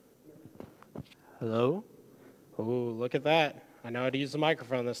Hello? Oh, look at that. I know how to use the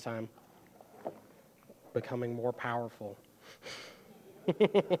microphone this time. Becoming more powerful.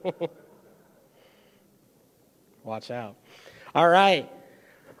 Watch out. All right.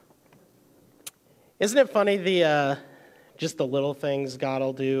 Isn't it funny just the little things God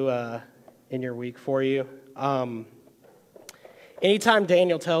will do in your week for you? Anytime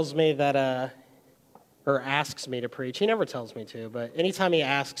Daniel tells me that, or asks me to preach, he never tells me to, but anytime he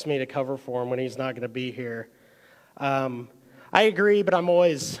asks me to cover for him when he's not going to be here, I agree, but I'm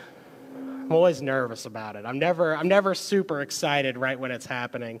always nervous about it. I'm never super excited right when it's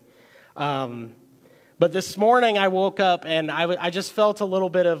happening. But this morning I woke up and I just felt a little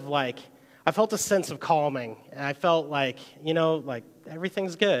bit of I felt a sense of calming. And I felt like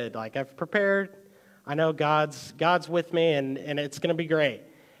everything's good. Like I've prepared. I know God's with me and it's going to be great.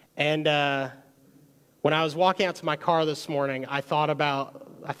 And when I was walking out to my car this morning, I thought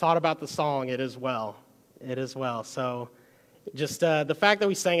about the song "It Is Well." It is well. So just the fact that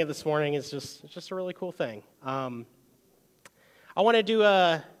we sang it this morning is just a really cool thing. I wanted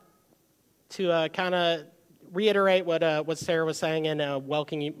to kind of reiterate what Sarah was saying and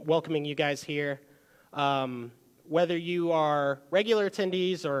welcoming you guys here. Whether you are regular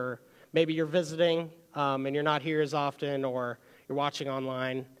attendees or maybe you're visiting and you're not here as often, or you're watching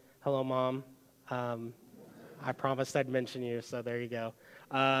online. Hello, Mom. I promised I'd mention you, so there you go.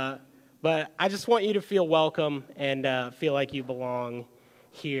 But I just want you to feel welcome and feel like you belong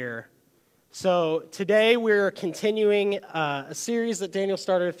here. So today we're continuing a series that Daniel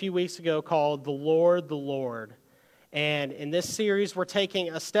started a few weeks ago called The Lord, the Lord. And in this series, we're taking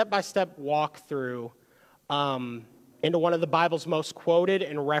a step-by-step walkthrough into one of the Bible's most quoted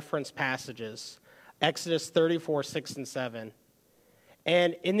and referenced passages, Exodus 34, 6, and 7.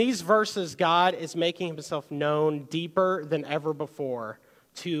 And in these verses, God is making himself known deeper than ever before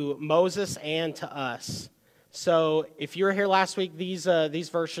to Moses and to us. So if you were here last week, these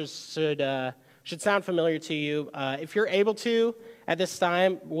verses should sound familiar to you. If you're able to, at this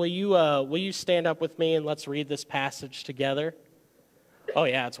time, will you stand up with me and let's read this passage together? Oh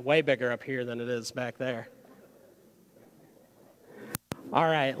yeah, it's way bigger up here than it is back there. All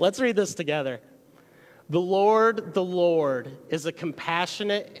right, let's read this together. The Lord, is a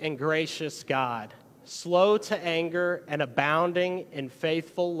compassionate and gracious God, slow to anger and abounding in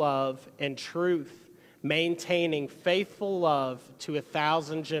faithful love and truth, maintaining faithful love to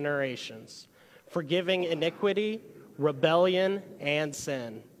 1,000 generations, forgiving iniquity, rebellion, and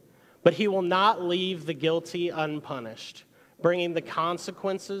sin. But he will not leave the guilty unpunished, bringing the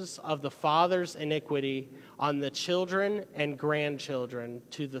consequences of the father's iniquity on the children and grandchildren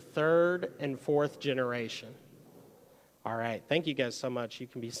to the 3rd and 4th generation. All right, thank you guys so much. You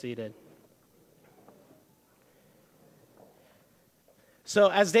can be seated. So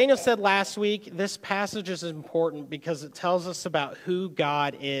as Daniel said last week, this passage is important because it tells us about who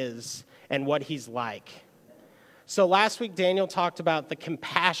God is and what he's like. So last week, Daniel talked about the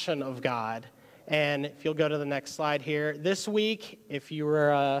compassion of God. And if you'll go to the next slide here, this week, if you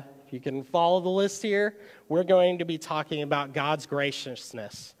can follow the list here, we're going to be talking about God's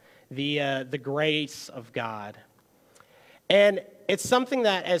graciousness, the grace of God. And it's something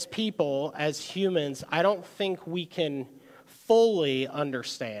that as people, as humans, I don't think we can fully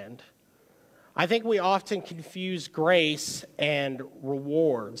understand. I think we often confuse grace and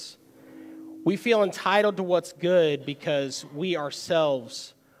rewards. We feel entitled to what's good because we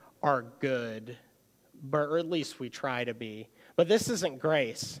ourselves are good, or at least we try to be. But this isn't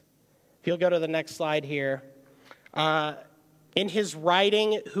grace. If you'll go to the next slide here. In his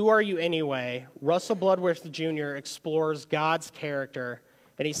writing, Who Are You Anyway?, Russell Bloodworth Jr. explores God's character,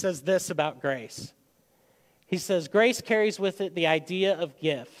 and he says this about grace. He says, grace carries with it the idea of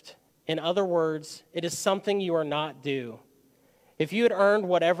gift. In other words, it is something you are not due. If you had earned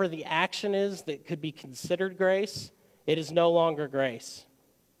whatever the action is that could be considered grace, it is no longer grace.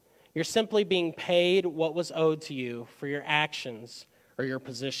 You're simply being paid what was owed to you for your actions or your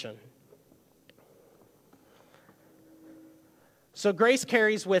position. So grace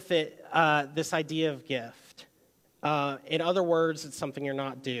carries with it this idea of gift. In other words, it's something you're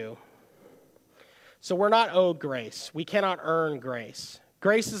not due. So we're not owed grace. We cannot earn grace.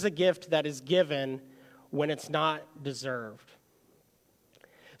 Grace is a gift that is given when it's not deserved.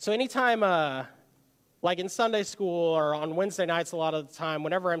 So anytime, like in Sunday school or on Wednesday nights a lot of the time,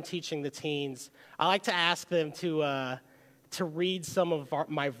 whenever I'm teaching the teens, I like to ask them to read some of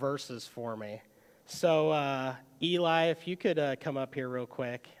my verses for me. So Eli, if you could come up here real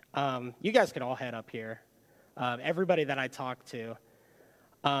quick. You guys could all head up here. Everybody that I talk to.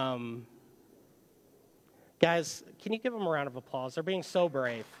 Guys, can you give them a round of applause? They're being so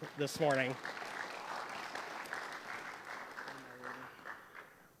brave this morning.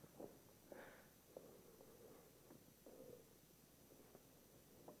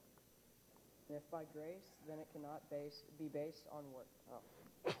 by grace, then it cannot be based on work.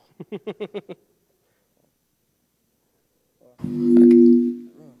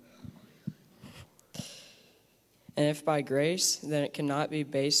 And if by grace, then it cannot be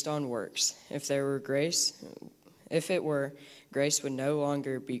based on works. If it were, grace would no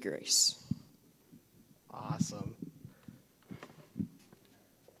longer be grace. Awesome.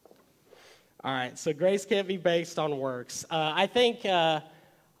 All right, so grace can't be based on works. I think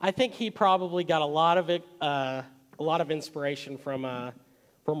he probably got a lot of inspiration from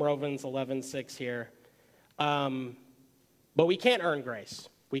Romans 11:6 here. But we can't earn grace.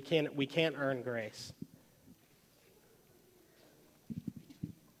 We can't earn grace.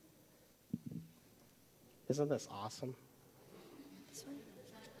 Isn't this awesome? This one?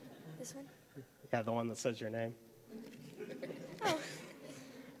 This one? Yeah, the one that says your name. Oh.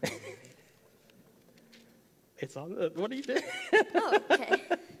 It's on the, what are you doing? Oh, okay.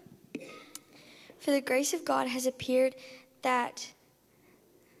 For the grace of God has appeared that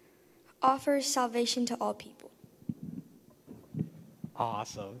offers salvation to all people.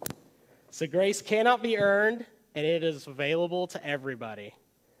 Awesome. So grace cannot be earned, and it is available to everybody.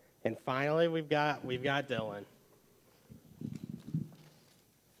 And finally, we've got Dylan.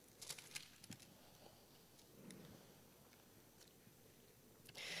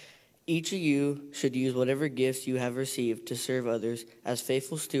 Each of you should use whatever gifts you have received to serve others as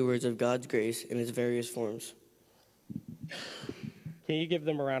faithful stewards of God's grace in its various forms. Can you give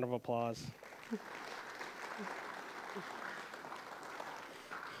them a round of applause?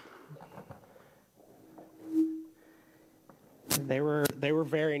 They were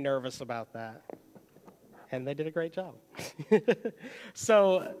very nervous about that, and they did a great job.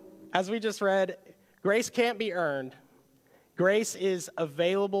 So, as we just read, grace can't be earned. Grace is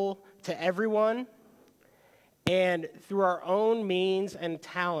available to everyone, and through our own means and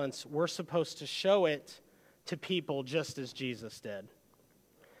talents, we're supposed to show it to people just as Jesus did.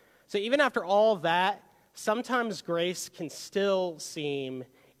 So even after all that, sometimes grace can still seem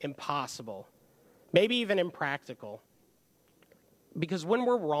impossible, maybe even impractical. Because when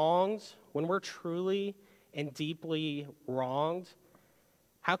we're wronged, when we're truly and deeply wronged,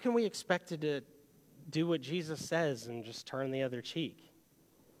 how can we expect to do what Jesus says and just turn the other cheek?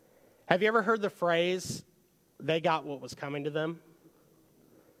 Have you ever heard the phrase, they got what was coming to them?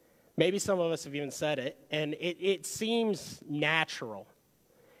 Maybe some of us have even said it, and it seems natural.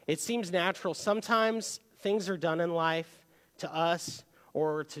 It seems natural. Sometimes things are done in life to us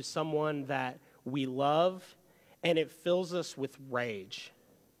or to someone that we love, and it fills us with rage.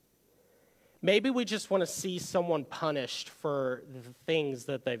 Maybe we just want to see someone punished for the things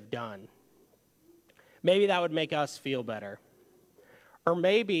that they've done. Maybe that would make us feel better. Or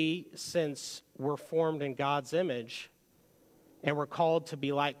maybe, since we're formed in God's image and we're called to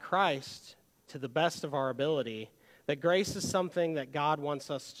be like Christ to the best of our ability, that grace is something that God wants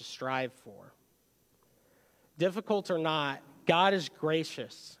us to strive for. Difficult or not, God is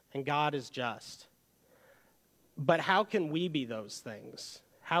gracious and God is just. But how can we be those things?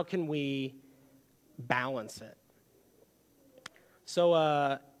 How can we balance it? So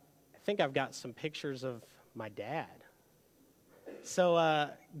I think I've got some pictures of my dad. So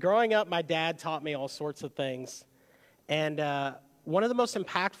growing up, my dad taught me all sorts of things. And one of the most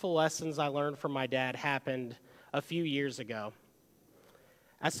impactful lessons I learned from my dad happened a few years ago.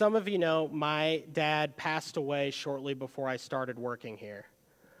 As some of you know, my dad passed away shortly before I started working here.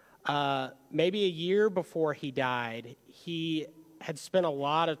 Maybe a year before he died, he had spent a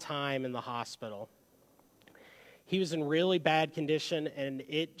lot of time in the hospital. He was in really bad condition, and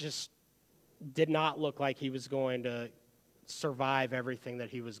it just did not look like he was going to survive everything that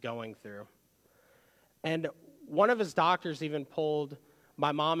he was going through. And one of his doctors even pulled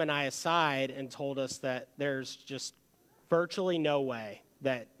my mom and I aside and told us that there's just virtually no way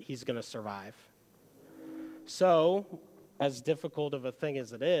that he's going to survive. So, as difficult of a thing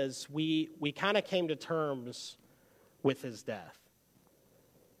as it is, we kind of came to terms with his death.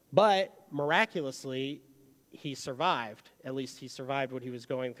 But miraculously, he survived. At least he survived what he was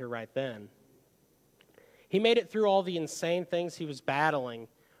going through right then. He made it through all the insane things he was battling,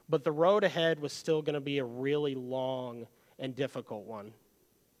 but the road ahead was still going to be a really long and difficult one.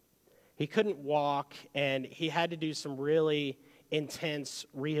 He couldn't walk, and he had to do some really intense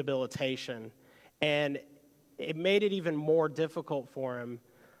rehabilitation. And it made it even more difficult for him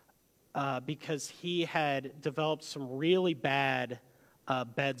because he had developed some really bad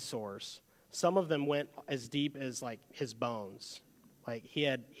bed sores. Some of them went as deep as like his bones. Like he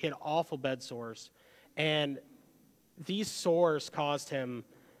had awful bed sores. And these sores caused him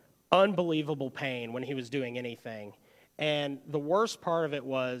unbelievable pain when he was doing anything. And the worst part of it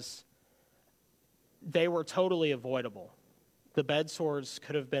was they were totally avoidable. The bed sores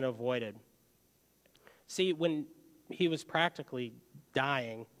could have been avoided. See, when he was practically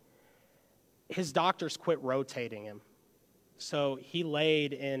dying, his doctors quit rotating him. So he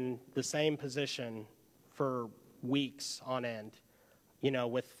laid in the same position for weeks on end,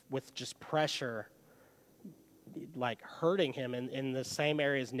 with just pressure, like hurting him in the same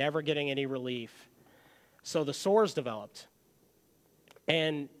areas, never getting any relief. So the sores developed.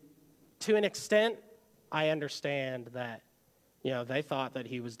 And to an extent, I understand that, they thought that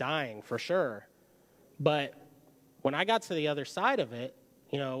he was dying for sure. But when I got to the other side of it,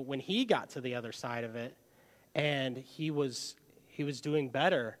 when he got to the other side of it and he was doing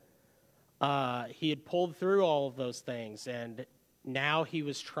better, he had pulled through all of those things, and now he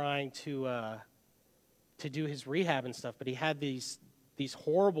was trying to do his rehab and stuff, but he had these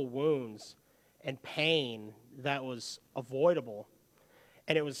horrible wounds and pain that was avoidable,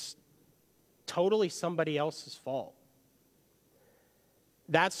 and it was totally somebody else's fault.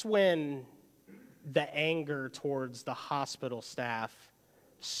 That's when the anger towards the hospital staff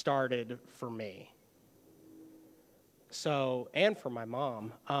started for me. So, and for my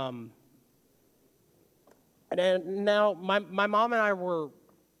mom. And now, my mom and I were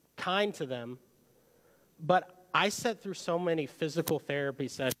kind to them, but I sat through so many physical therapy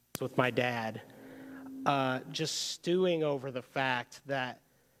sessions with my dad, just stewing over the fact that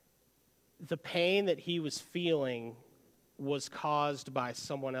the pain that he was feeling was caused by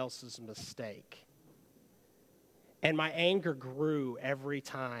someone else's mistake. And my anger grew every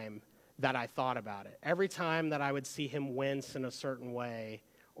time that I thought about it. Every time that I would see him wince in a certain way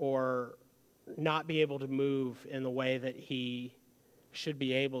or not be able to move in the way that he should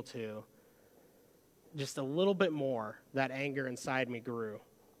be able to, just a little bit more, that anger inside me grew.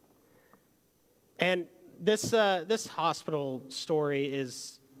 And this hospital story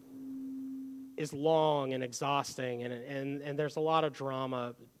is long and exhausting, and there's a lot of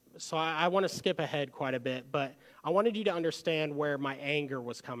drama. So I want to skip ahead quite a bit, but I wanted you to understand where my anger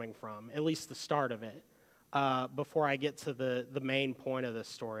was coming from, at least the start of it, before I get to the main point of this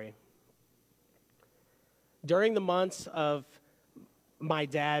story. During the months of my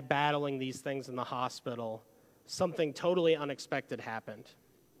dad battling these things in the hospital, something totally unexpected happened.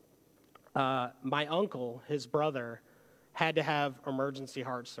 My uncle, his brother, had to have emergency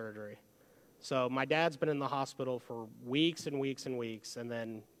heart surgery. So my dad's been in the hospital for weeks and weeks and weeks, and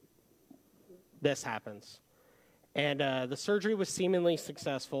then this happens. And the surgery was seemingly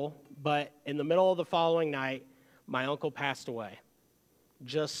successful, but in the middle of the following night, my uncle passed away,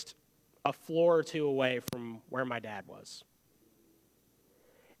 just a floor or two away from where my dad was.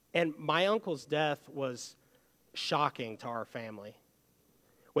 And my uncle's death was shocking to our family.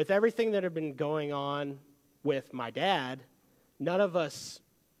 With everything that had been going on with my dad, none of us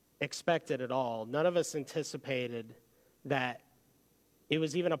expected at all. None of us anticipated that it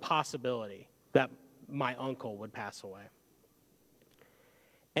was even a possibility that my uncle would pass away.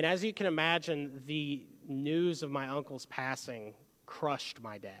 And as you can imagine, the news of my uncle's passing crushed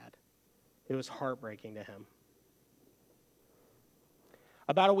my dad. It was heartbreaking to him.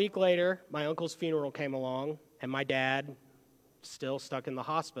 About a week later, my uncle's funeral came along, and my dad, still stuck in the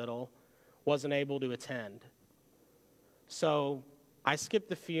hospital, wasn't able to attend. So I skipped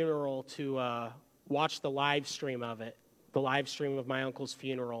the funeral to watch the live stream of it, the live stream of my uncle's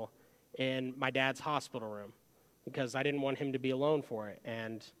funeral in my dad's hospital room, because I didn't want him to be alone for it,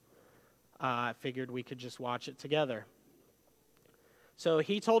 and I figured we could just watch it together. So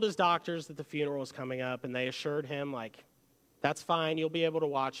he told his doctors that the funeral was coming up, and they assured him, that's fine, you'll be able to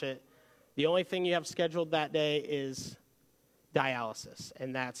watch it. The only thing you have scheduled that day is dialysis,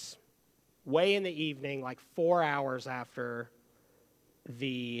 and that's way in the evening, 4 hours after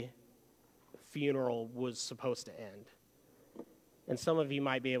the funeral was supposed to end. And some of you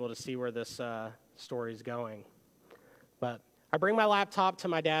might be able to see where this story is going. But I bring my laptop to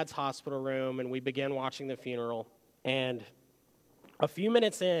my dad's hospital room, and we begin watching the funeral. And a few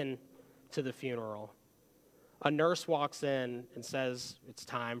minutes in to the funeral, a nurse walks in and says it's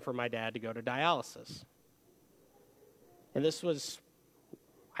time for my dad to go to dialysis. And this was,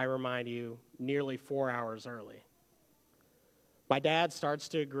 I remind you, nearly 4 hours early. My dad starts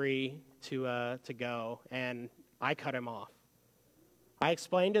to agree to go, and I cut him off. I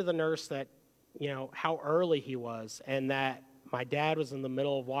explained to the nurse that, how early he was, and that my dad was in the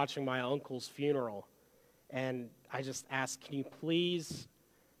middle of watching my uncle's funeral. And I just asked, can you please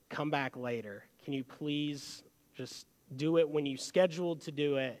come back later? Can you please just do it when you scheduled to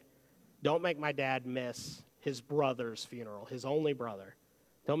do it? Don't make my dad miss his brother's funeral, his only brother.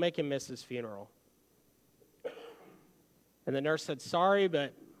 Don't make him miss his funeral. And the nurse said, sorry,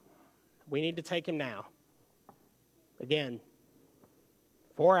 but We need to take him now. Again,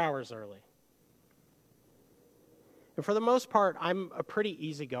 4 hours early. And for the most part, I'm a pretty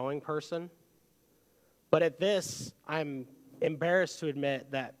easygoing person. But at this, I'm embarrassed to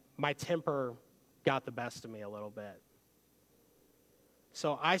admit that my temper got the best of me a little bit.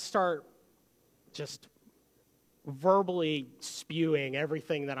 So I start just verbally spewing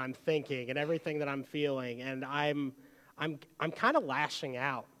everything that I'm thinking and everything that I'm feeling, and I'm kind of lashing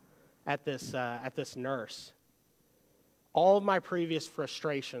out at this nurse. All of my previous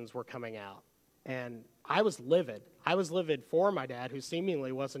frustrations were coming out, and I was livid. I was livid for my dad, who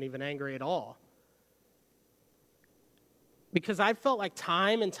seemingly wasn't even angry at all. Because I felt like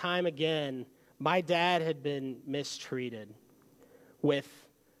time and time again, my dad had been mistreated with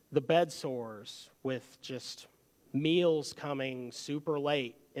the bed sores, with just meals coming super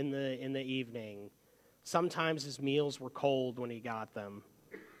late in the evening. Sometimes his meals were cold when he got them.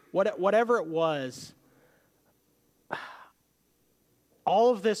 Whatever it was,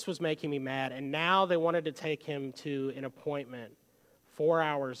 all of this was making me mad, and now they wanted to take him to an appointment 4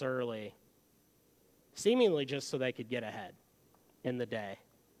 hours early, seemingly just so they could get ahead in the day.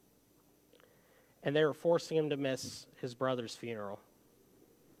 And they were forcing him to miss his brother's funeral.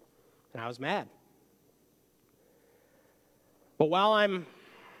 And I was mad. But while I'm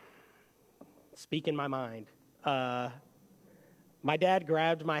speaking my mind, my dad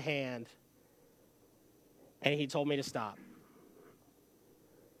grabbed my hand and he told me to stop.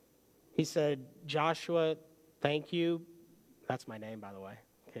 He said, "Joshua, thank you." That's my name, by the way,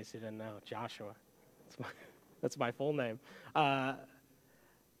 in case you didn't know. Joshua. That's my full name.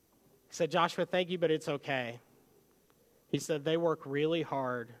 He said, "Joshua, thank you, but it's okay." He said, "They work really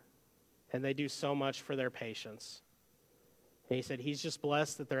hard, and they do so much for their patients." And he said, "He's just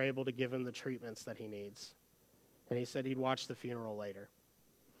blessed that they're able to give him the treatments that he needs." And he said he'd watch the funeral later.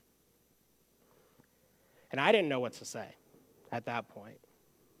 And I didn't know what to say at that point.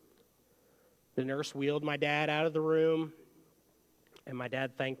 The nurse wheeled my dad out of the room, and my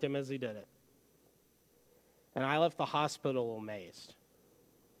dad thanked him as he did it. And I left the hospital amazed.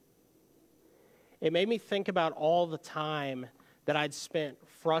 It made me think about all the time that I'd spent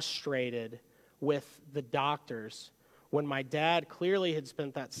frustrated with the doctors when my dad clearly had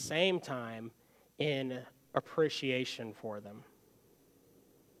spent that same time in appreciation for them.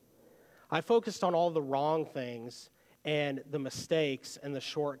 I focused on all the wrong things and the mistakes and the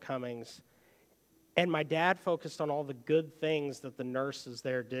shortcomings, and my dad focused on all the good things that the nurses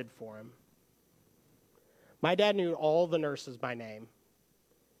there did for him. My dad knew all the nurses by name.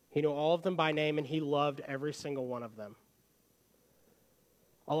 He knew all of them by name, and he loved every single one of them.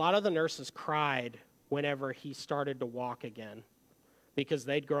 A lot of the nurses cried whenever he started to walk again because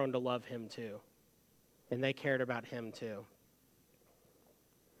they'd grown to love him too, and they cared about him too.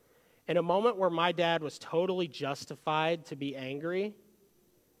 In a moment where my dad was totally justified to be angry,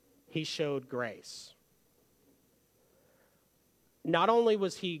 he showed grace. Not only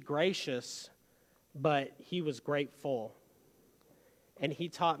was he gracious, but he was grateful. And he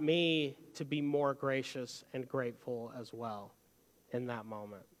taught me to be more gracious and grateful as well in that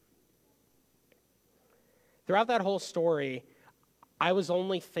moment. Throughout that whole story, I was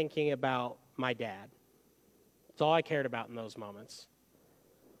only thinking about my dad. That's all I cared about in those moments.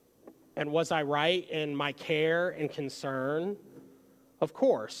 And was I right in my care and concern? Of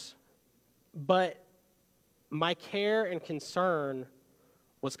course. But my care and concern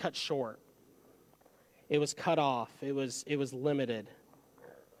was cut short. It was cut off. It was limited.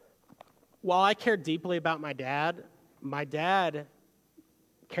 While I cared deeply about my dad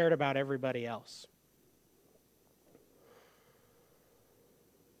cared about everybody else.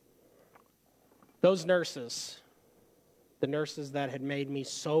 Those nurses, the nurses that had made me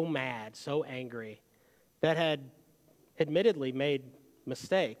so mad, so angry, that had admittedly made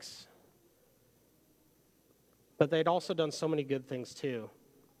mistakes, but they'd also done so many good things too.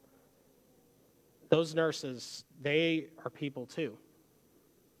 Those nurses, they are people too.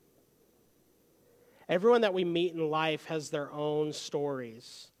 Everyone that we meet in life has their own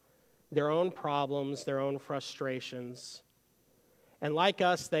stories, their own problems, their own frustrations. And like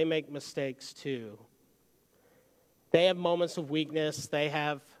us, they make mistakes too. They have moments of weakness. They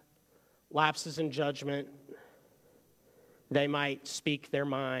have lapses in judgment. They might speak their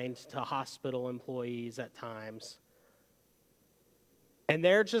mind to hospital employees at times. And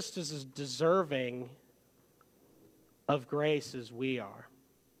they're just as deserving of grace as we are.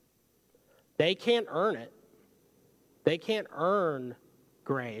 They can't earn it. They can't earn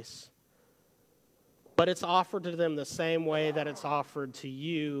grace. But it's offered to them the same way that it's offered to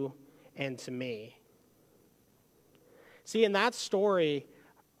you and to me. See, in that story,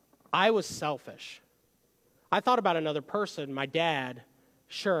 I was selfish. I thought about another person, my dad,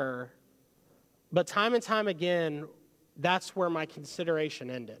 sure, but time and time again, that's where my consideration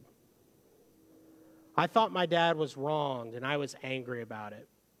ended. I thought my dad was wronged, and I was angry about it.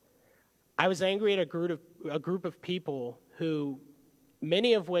 I was angry at a group of people who,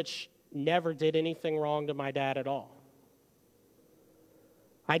 many of which never did anything wrong to my dad at all.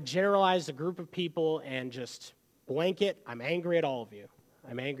 I generalized a group of people and just blanket, I'm angry at all of you.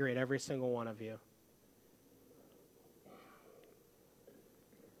 I'm angry at every single one of you.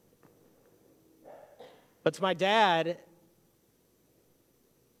 But to my dad,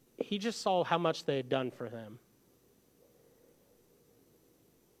 he just saw how much they had done for him.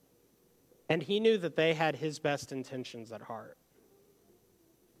 And he knew that they had his best intentions at heart.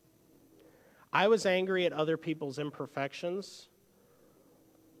 I was angry at other people's imperfections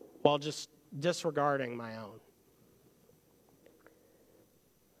while just disregarding my own.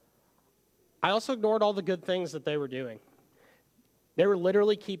 I also ignored all the good things that they were doing. They were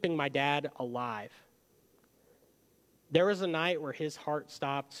literally keeping my dad alive. There was a night where his heart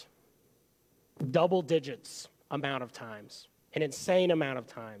stopped double digits amount of times, an insane amount of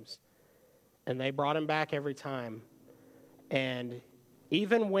times. And they brought him back every time. And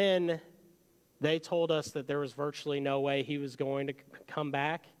even when they told us that there was virtually no way he was going to come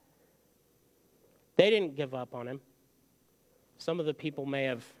back, they didn't give up on him. Some of the people may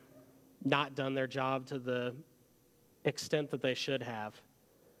have not done their job to the extent that they should have.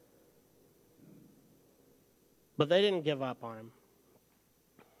 But they didn't give up on him.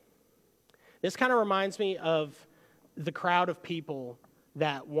 This kind of reminds me of the crowd of people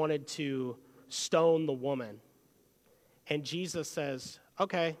that wanted to stone the woman. And Jesus says,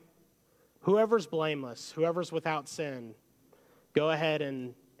 okay, whoever's blameless, whoever's without sin, go ahead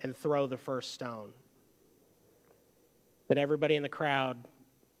and throw the first stone. Then everybody in the crowd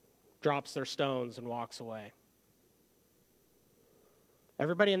drops their stones and walks away.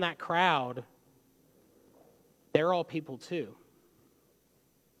 Everybody in that crowd, they're all people too.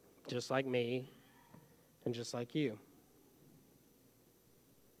 Just like me and just like you.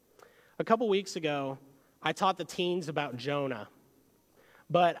 A couple weeks ago, I taught the teens about Jonah,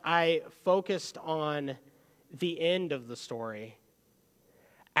 but I focused on the end of the story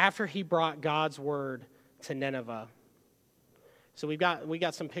after he brought God's word to Nineveh. So we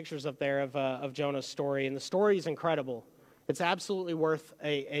got some pictures up there of Jonah's story, and the story is incredible. It's absolutely worth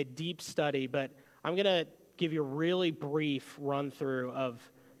a deep study, but I'm going to give you a really brief run-through of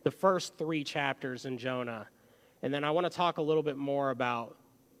the first 3 chapters in Jonah, and then I want to talk a little bit more about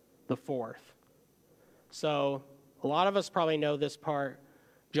the 4th. So a lot of us probably know this part.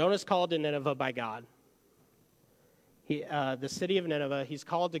 Jonah's called to Nineveh by God. The city of Nineveh, he's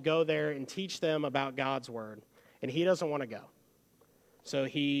called to go there and teach them about God's word, and he doesn't want to go. So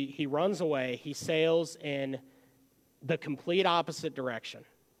he runs away. He sails in the complete opposite direction.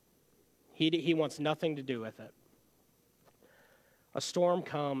 He wants nothing to do with it. A storm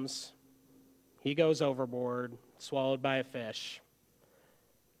comes. He goes overboard, swallowed by a fish.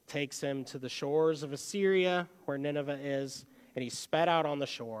 Takes him to the shores of Assyria, where Nineveh is, and he's sped out on the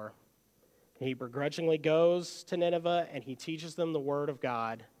shore. And he begrudgingly goes to Nineveh, and he teaches them the word of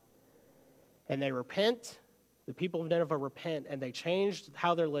God. And they repent. The people of Nineveh repent, and they change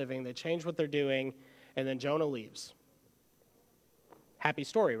how they're living. They change what they're doing, and then Jonah leaves. Happy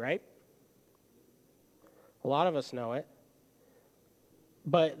story, right? A lot of us know it.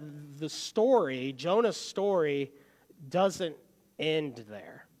 But the story, Jonah's story, doesn't end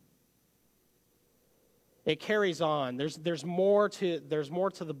there. It carries on. There's more to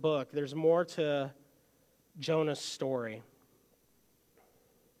the book. There's more to Jonah's story.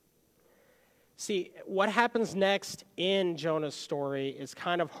 See, what happens next in Jonah's story is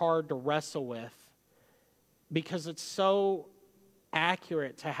kind of hard to wrestle with because it's so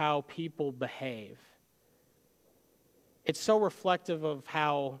accurate to how people behave. It's so reflective of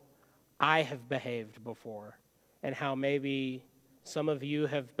how I have behaved before and how maybe some of you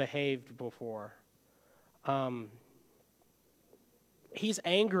have behaved before. He's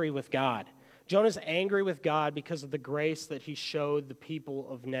angry with God. Jonah's angry with God because of the grace that he showed the people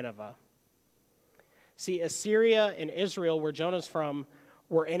of Nineveh. See, Assyria and Israel, where Jonah's from,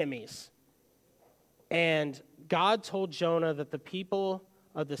 were enemies. And God told Jonah that the people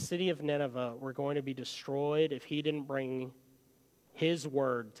of the city of Nineveh were going to be destroyed if he didn't bring his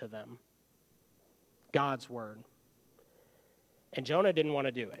word to them, God's word. And Jonah didn't want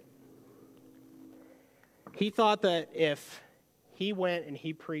to do it. He thought that if he went and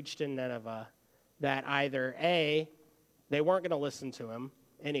he preached in Nineveh, that either A, they weren't going to listen to him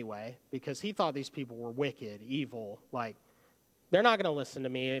anyway, because he thought these people were wicked, evil, like They're not going to listen to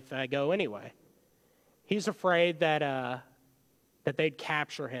me if I go anyway. He's afraid that they'd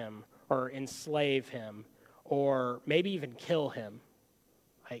capture him or enslave him or maybe even kill him.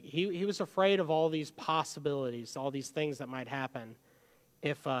 Like he was afraid of all these possibilities, all these things that might happen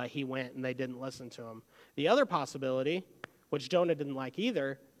if he went and they didn't listen to him. The other possibility, which Jonah didn't like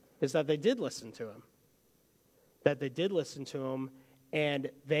either, is that they did listen to him. That they did listen to him and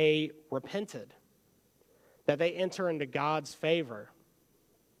they repented. That they enter into God's favor.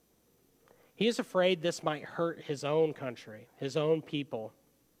 He is afraid this might hurt his own country, his own people.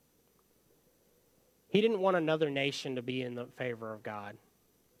 He didn't want another nation to be in the favor of God.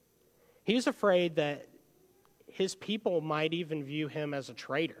 He was afraid that his people might even view him as a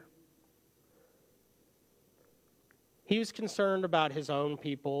traitor. He was concerned about his own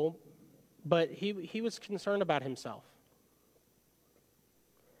people, but he was concerned about himself.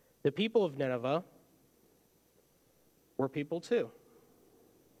 The people of Nineveh were people too.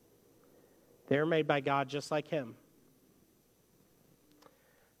 They're made by God just like him.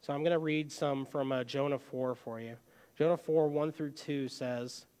 So I'm going to read some from Jonah 4 for you. Jonah 4, 1 through 2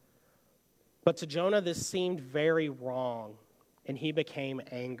 says, "But to Jonah this seemed very wrong, and he became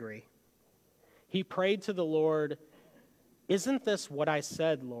angry. He prayed to the Lord, 'Isn't this what I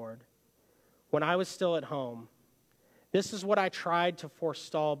said, Lord, when I was still at home? This is what I tried to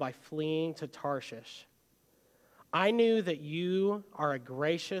forestall by fleeing to Tarshish. I knew that you are a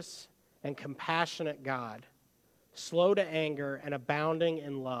gracious and compassionate God, slow to anger and abounding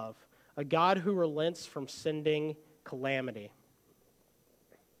in love, a God who relents from sending calamity.'"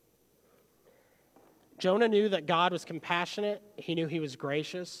 Jonah knew that God was compassionate, he knew he was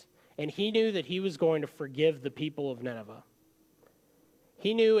gracious, and he knew that he was going to forgive the people of Nineveh.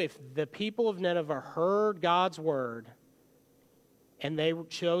 He knew if the people of Nineveh heard God's word and they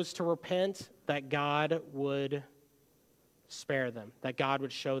chose to repent, that God would spare them, that God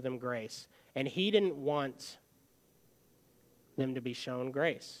would show them grace. And he didn't want them to be shown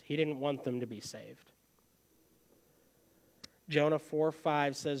grace. He didn't want them to be saved. Jonah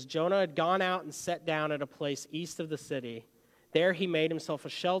 4:5 says, "Jonah had gone out and sat down at a place east of the city. There he made himself a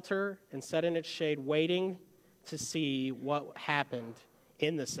shelter and sat in its shade, waiting to see what happened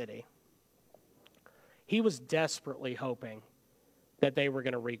in the city." He was desperately hoping that they were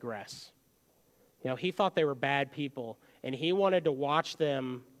going to regress. He thought they were bad people, and he wanted to watch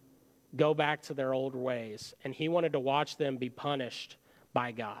them go back to their old ways, and he wanted to watch them be punished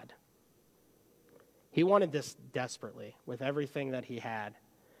by God. He wanted this desperately with everything that he had.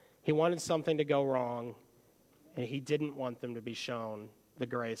 He wanted something to go wrong, and he didn't want them to be shown the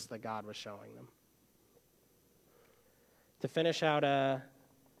grace that God was showing them. To finish out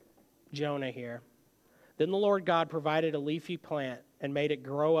Jonah here, "Then the Lord God provided a leafy plant and made it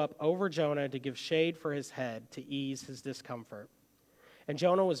grow up over Jonah to give shade for his head to ease his discomfort. And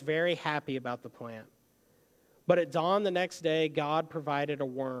Jonah was very happy about the plant. But at dawn the next day, God provided a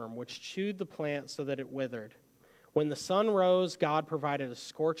worm which chewed the plant so that it withered. When the sun rose, God provided a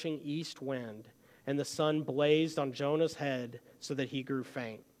scorching east wind, and the sun blazed on Jonah's head so that he grew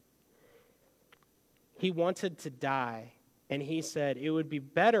faint. He wanted to die, and he said, 'It would be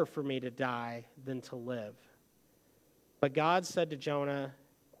better for me to die than to live.' But God said to Jonah,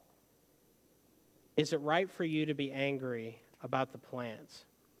 'Is it right for you to be angry about the plant?'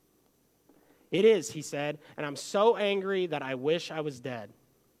 'It is,' he said, 'and I'm so angry that I wish I was dead.'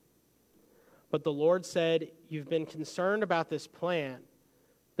 But the Lord said, 'You've been concerned about this plant,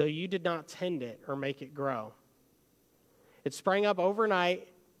 though you did not tend it or make it grow. It sprang up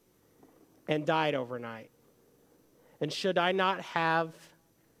overnight and died overnight. And should I not have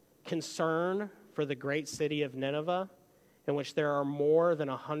concern for the great city of Nineveh, in which there are more than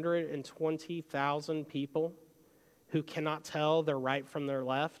 120,000 people who cannot tell their right from their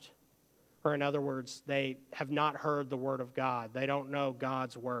left?' Or in other words, they have not heard the word of God. They don't know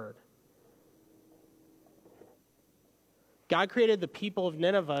God's word. God created the people of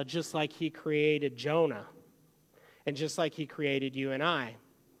Nineveh just like he created Jonah, and just like he created you and I.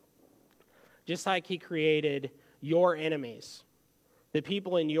 Just like he created your enemies, the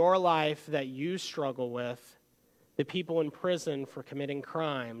people in your life that you struggle with, the people in prison for committing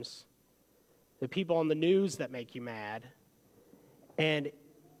crimes, the people on the news that make you mad. And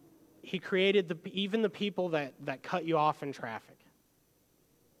he created even the people that cut you off in traffic.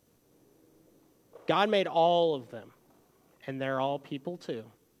 God made all of them, and they're all people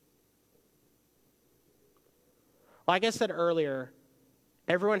too. Like I said earlier,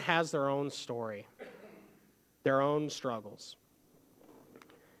 everyone has their own story, their own struggles.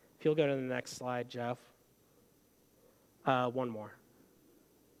 If you'll go to the next slide, Jeff. One more.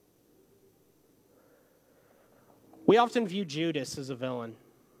 We often view Judas as a villain.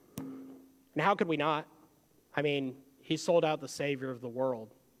 And how could we not? I mean, he sold out the Savior of the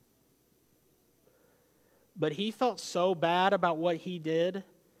world. But he felt so bad about what he did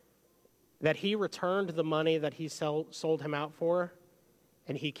that he returned the money that he sold him out for,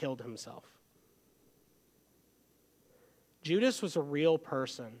 and he killed himself. Judas was a real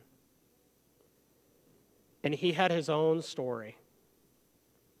person, and he had his own story.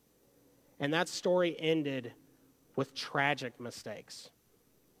 And that story ended with tragic mistakes.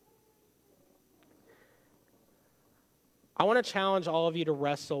 I want to challenge all of you to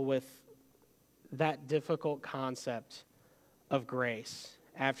wrestle with that difficult concept of grace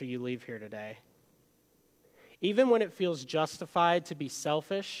after you leave here today. Even when it feels justified to be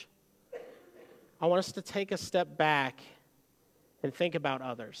selfish, I want us to take a step back and think about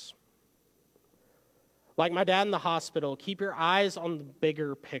others. Like my dad in the hospital, keep your eyes on the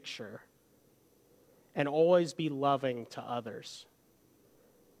bigger picture and always be loving to others.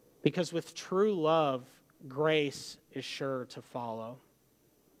 Because with true love, grace is sure to follow.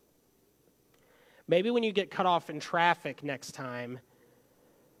 Maybe when you get cut off in traffic next time,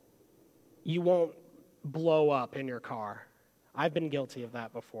 you won't blow up in your car. I've been guilty of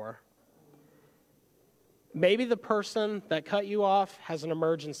that before. Maybe the person that cut you off has an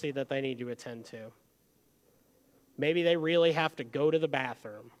emergency that they need to attend to. Maybe they really have to go to the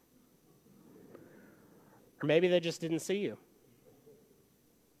bathroom. Or maybe they just didn't see you.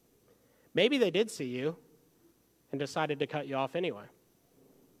 Maybe they did see you and decided to cut you off anyway.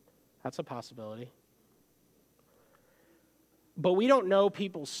 That's a possibility. But we don't know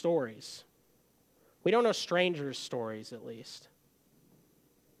people's stories. We don't know strangers' stories, at least.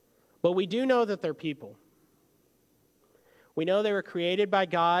 But we do know that they're people. We know they were created by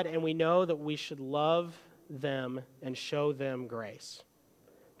God, and we know that we should love them and show them grace,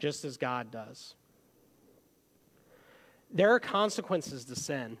 just as God does. There are consequences to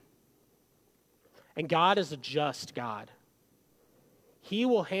sin, and God is a just God. He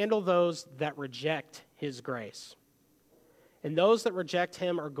will handle those that reject his grace, and those that reject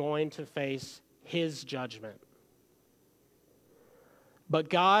him are going to face his judgment. But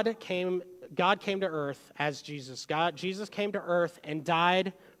God came to earth as Jesus. Jesus came to earth and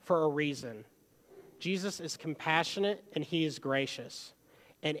died for a reason. Jesus is compassionate and he is gracious.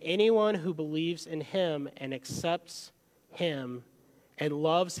 And anyone who believes in him and accepts him and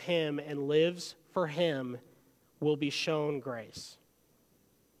loves him and lives for him will be shown grace.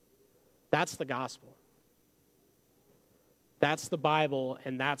 That's the gospel. That's the Bible,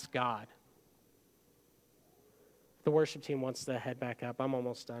 and that's God. The worship team wants to head back up. I'm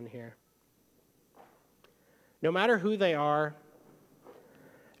almost done here. No matter who they are,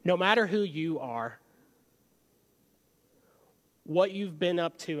 no matter who you are, what you've been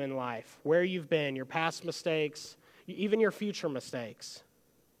up to in life, where you've been, your past mistakes, even your future mistakes,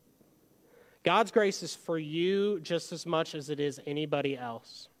 God's grace is for you just as much as it is anybody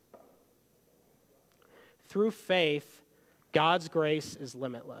else. Through faith, God's grace is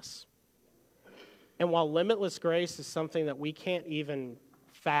limitless. And while limitless grace is something that we can't even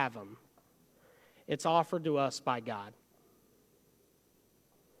fathom, it's offered to us by God.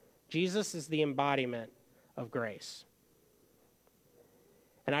 Jesus is the embodiment of grace.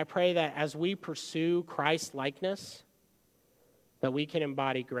 And I pray that as we pursue Christ-likeness, that we can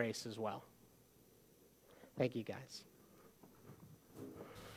embody grace as well. Thank you, guys.